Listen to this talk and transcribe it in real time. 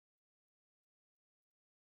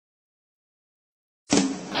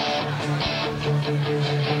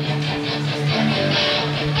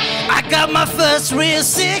got my first real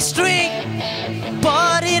 6-string,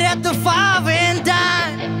 bought it at the 5 and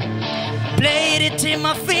dime, played it till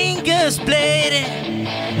my fingers bled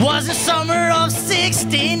it. Was the summer of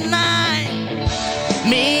 '69.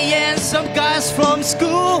 Me and some guys from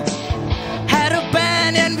school had a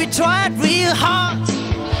band and we tried real hard.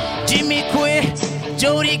 Jimmy quit,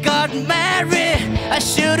 Jody got married. I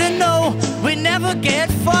should've known we never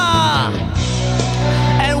get far.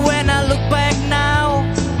 And when I look back now,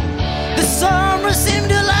 the summer seemed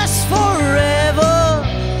to last forever.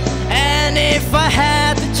 And if I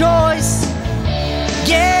had the choice,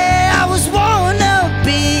 yeah, I was wanna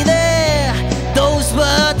be there. Those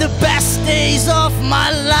were the best days of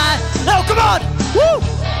my life. Oh, come on! Woo!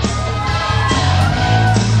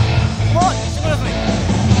 Come on, sing with me.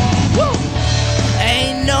 Woo!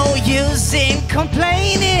 Ain't no use in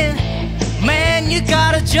complaining, man, you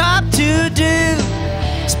got a job to do.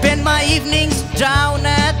 Spend my evenings down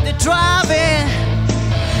at the drive-in,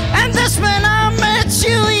 and that's when I met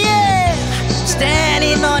you, yeah.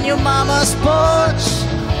 Standing on your mama's porch,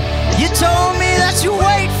 you told me that you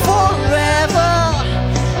wait forever.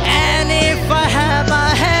 And if I had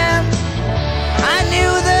my hand, I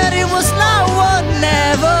knew that it was now or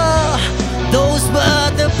never. Those were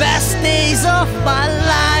the best days of my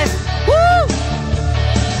life. Woo!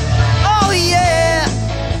 Oh yeah!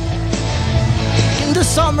 In the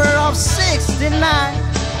summer of '69.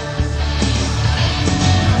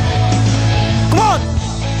 Come on!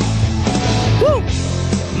 Woo!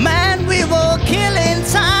 Man, we were killing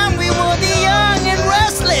time. We were the young and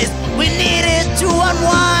restless. We needed to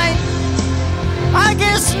unwind. I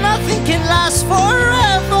guess nothing can last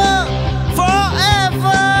forever.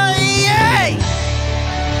 Forever, yay!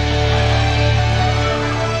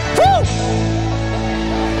 Woo!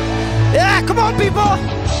 Yeah, come on, people!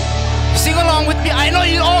 Sing along with me. I know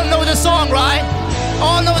you all know the song, right?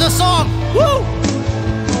 All know the song. Woo!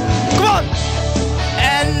 Come on!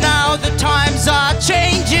 And now the times are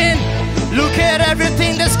changing. Look at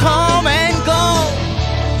everything that's come and gone.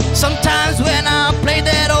 Sometimes when I play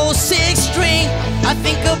that old 6-string, I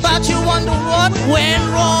think about you, wonder what went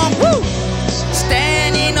wrong. Woo!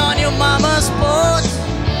 Standing on your mama's porch,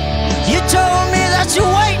 you told me that you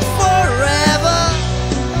wait forever.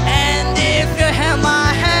 And if you held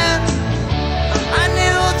my hand, I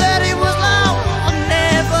knew that it was now or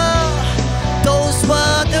never. Those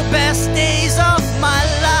were the best days of my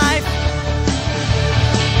life.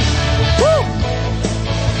 Woo!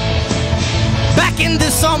 Back in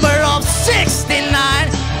the summer of '69.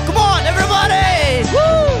 Come on, everybody!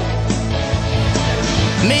 Woo!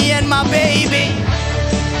 Me and my baby.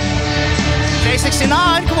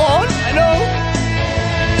 J69, come on, I know.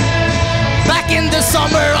 Back in the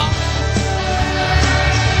summer of...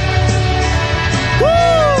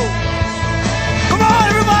 Woo! Come on,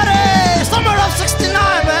 everybody! Summer of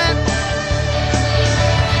 '69, man!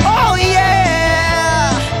 Oh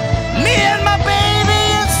yeah! Me and my baby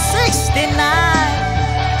in '69.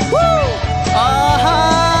 Woo!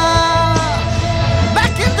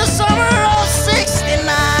 Back in the summer of '69.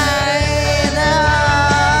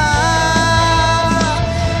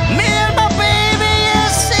 Me and my baby in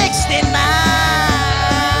 '69.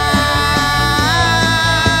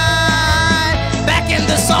 Back in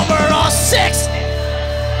the summer of '69.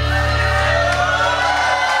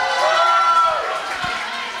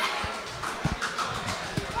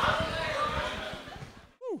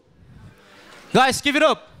 Guys, give it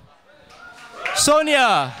up.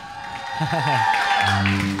 Sonia.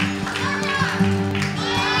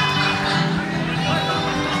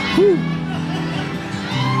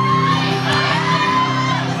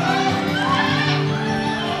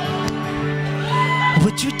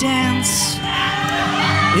 Would you dance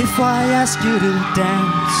if I ask you to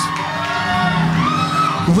dance?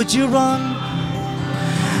 Would you run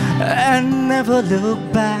and never look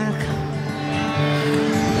back?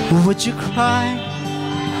 Would you cry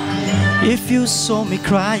if you saw me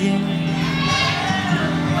crying?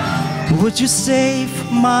 Would you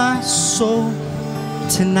save my soul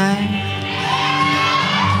tonight?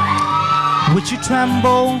 Would you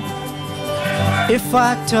tremble if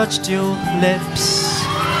I touched your lips?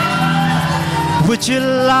 Would you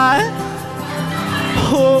lie?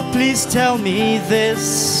 Oh, please tell me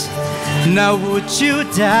this. Now would you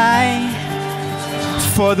die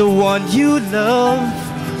for the one you love?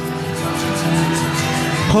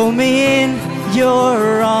 Hold me in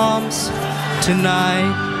your arms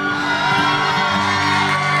tonight.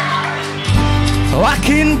 Oh, I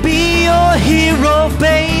can be your hero,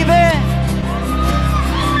 baby.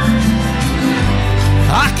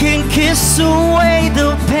 I can kiss away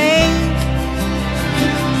the pain.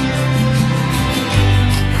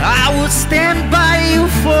 I will stand by you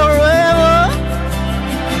forever.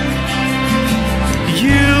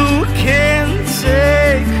 You can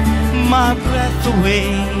take my breath away.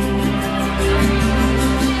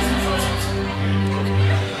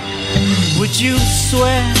 Would you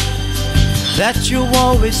swear that you'll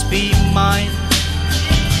always be mine?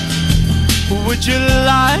 Would you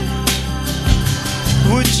lie?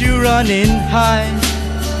 Would you run in high?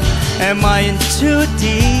 Am I in too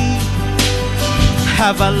deep?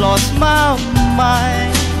 Have I lost my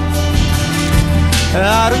mind?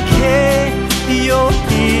 I don't care, you're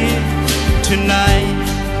here tonight.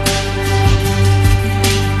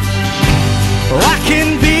 I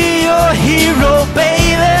can be your hero,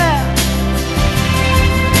 baby.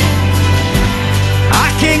 I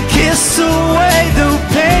can kiss away the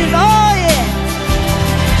pain, oh yeah.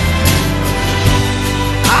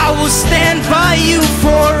 I will stand by you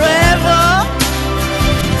forever.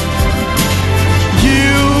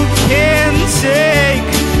 You can take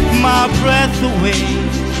my breath away.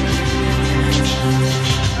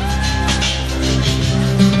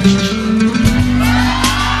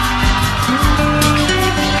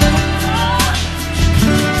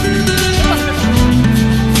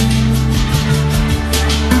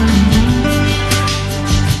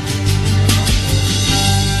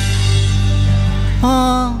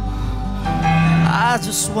 I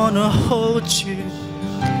just wanna hold you.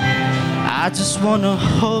 I just wanna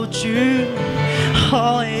hold you.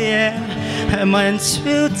 Oh yeah. Am I in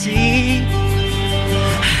too deep?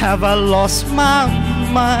 Have I lost my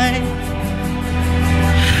mind?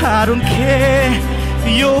 I don't care,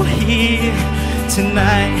 you're here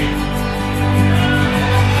tonight.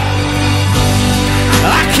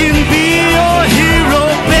 I can be your hero,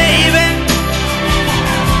 baby.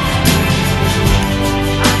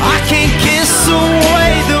 I can kiss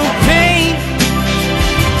away the pain.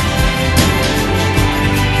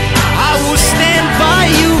 I will stand by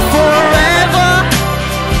you forever.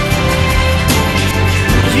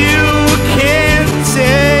 You can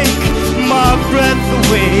take my breath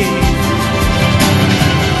away.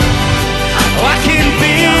 I can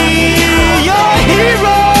be your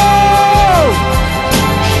hero.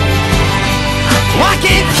 I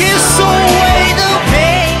can kiss away the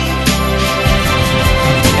pain.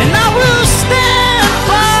 And I will stand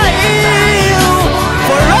by you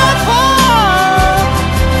forever.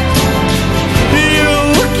 You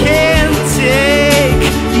can take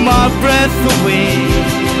my breath away.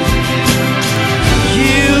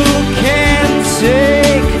 You can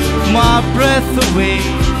take my breath away.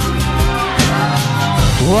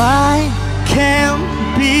 Why can't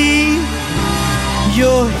be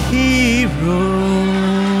your hero?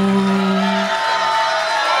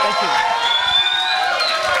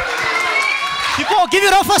 People, give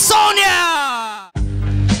it up for Sonia!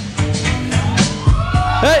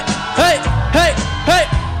 Hey, hey, hey, hey!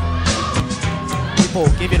 People,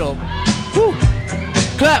 give it up. Woo.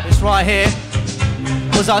 Clap, it's right here.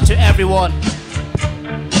 Goes out to everyone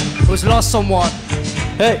who's lost someone.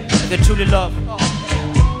 Hey, they truly love.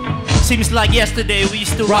 Seems like yesterday we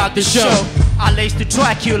used to rock the show. I laced the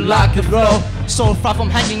track, you like the roll. So far from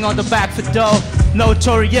hanging on the back for dough.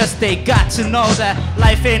 Notorious, they got to know that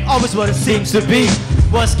life ain't always what it seems to be.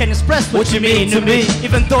 Words can express what you mean to me.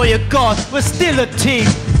 Even though you're gone, we're still a team.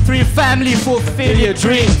 3 family, fulfill your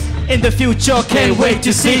dreams. In the future, can't wait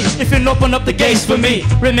to see if you'll open up the gates for me.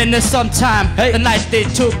 Reminisce sometime, hey, the night they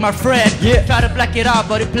took my friend. Yeah. Try to black it out,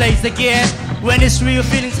 but it plays again. When it's real,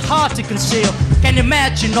 feeling's hard to conceal. Can you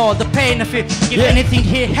imagine all the pain of it? Give anything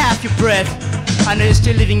here half your breath. I know you're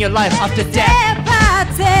still living your life after death.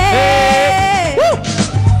 Hey. Woo.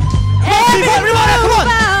 Everybody, come on.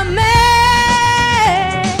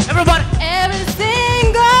 Everybody. Every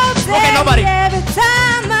single day. Okay, nobody. Every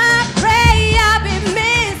time I pray, I'll be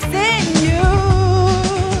missing you.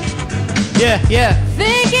 Yeah, yeah.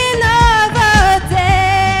 Thinking of a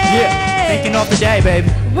day. Yeah, thinking of the day, baby.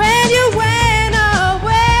 When you went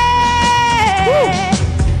away. Woo.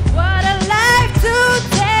 What a life to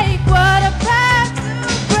take. What a path to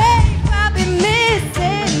break. I'll be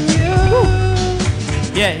missing you.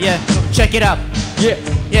 Woo. Yeah, yeah. Check it out. Yeah,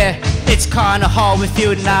 yeah. It's kinda hard with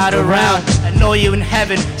you not around. I know you in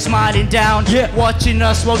heaven, smiling down, watching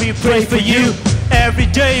us while we pray for you. Every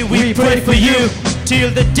day we pray for you,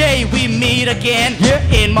 till the day we meet again.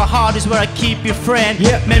 In my heart is where I keep you, friend.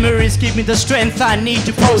 Memories give me the strength I need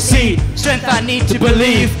to proceed, strength I need to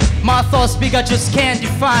believe. My thoughts big, I just can't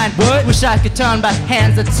define. Wish I could turn back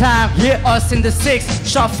hands of time. Us in the 6,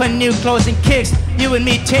 shop for new clothes and kicks. You and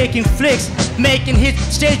me taking flicks, making hit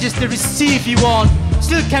stages to receive you on.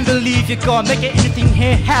 Still can't believe you're gone, making anything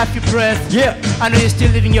here half your breath. I know you're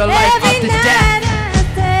still living your life after death.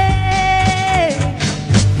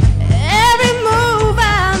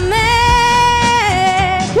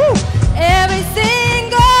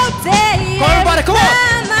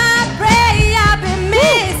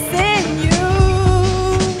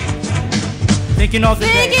 Thinking of the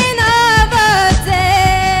day. Thinking of a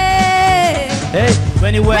day. Hey,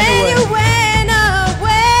 when you went When away. you went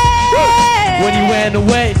away. When you went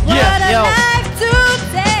away. What Yeah, a yo. life to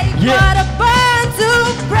take. Yeah. What a bond to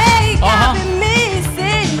break. Uh-huh. I've been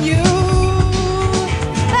missing you.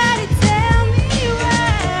 But it tell me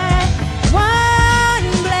why. One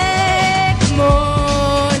black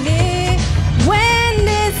morning when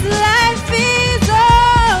this life is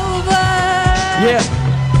over. Yeah.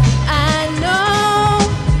 I know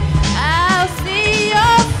I'll see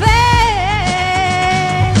your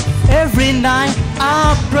face. Every night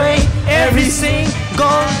I pray, every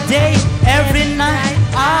single day. Every night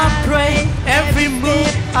I pray, every move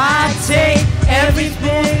I take, every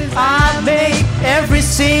move I make, every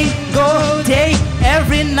single day.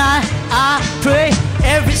 Every night I pray,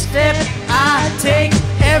 every step I take,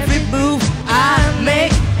 every move I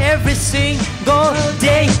make, every single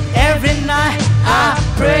day. Every night I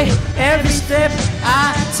pray, every step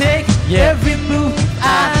I take, every move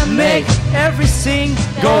I make, every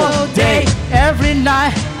single day. Every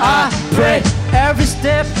night I pray, every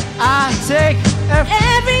step I take,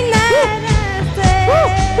 Every night I say.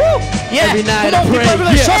 yeah. Every night Come on, I pray, people,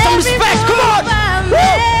 let's show yeah. some respect. Come on.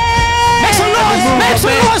 Make some noise, make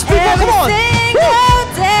some noise, people. Come on. Every single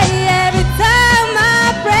day, every time I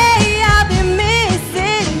pray, I'll be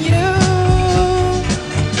missing you.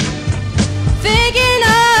 Thinking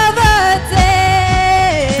of a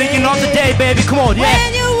day. Thinking of the day, baby. Come on, yeah.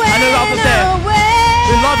 When you I know you're out went there. away.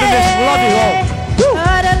 We love you, miss. We love you all.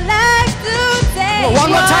 What a life to take. Come on, one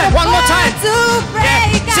more time, one more time. To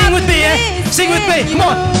break. Yeah, sing with me, yeah. Sing with me, come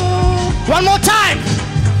on. One more time.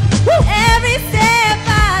 Every step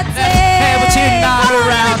I take. Hey, but you're not Come on,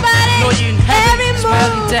 around. everybody. No, you Every haven't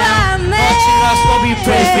smelled move it down. I make. Watching us while we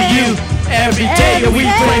pray for you. Every day we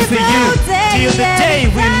pray for you. Till the day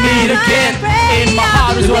we meet again. In my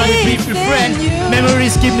heart is where we be your friend.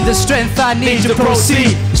 Memories give me the strength I need to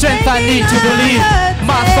proceed. Strength I need to believe.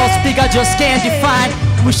 My thoughts speak, I just can't define.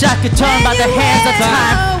 Wish I could turn by the hands of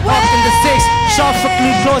time. Up in the six, sharp for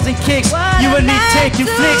glue, clothes and kicks. You and me taking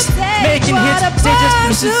flicks, making hits. Stages,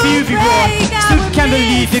 Mrs. Few be born. Still can't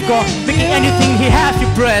believe you're gone. Making anything he half your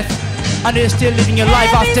breath. And you're still living your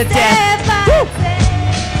life after death. Woo!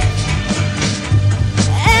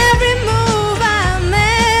 Every move I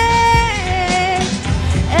make,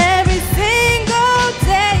 every single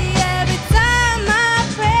day, every time I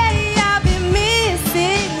pray, I'll be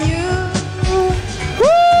missing you.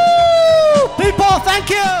 Woo! People, thank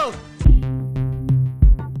you!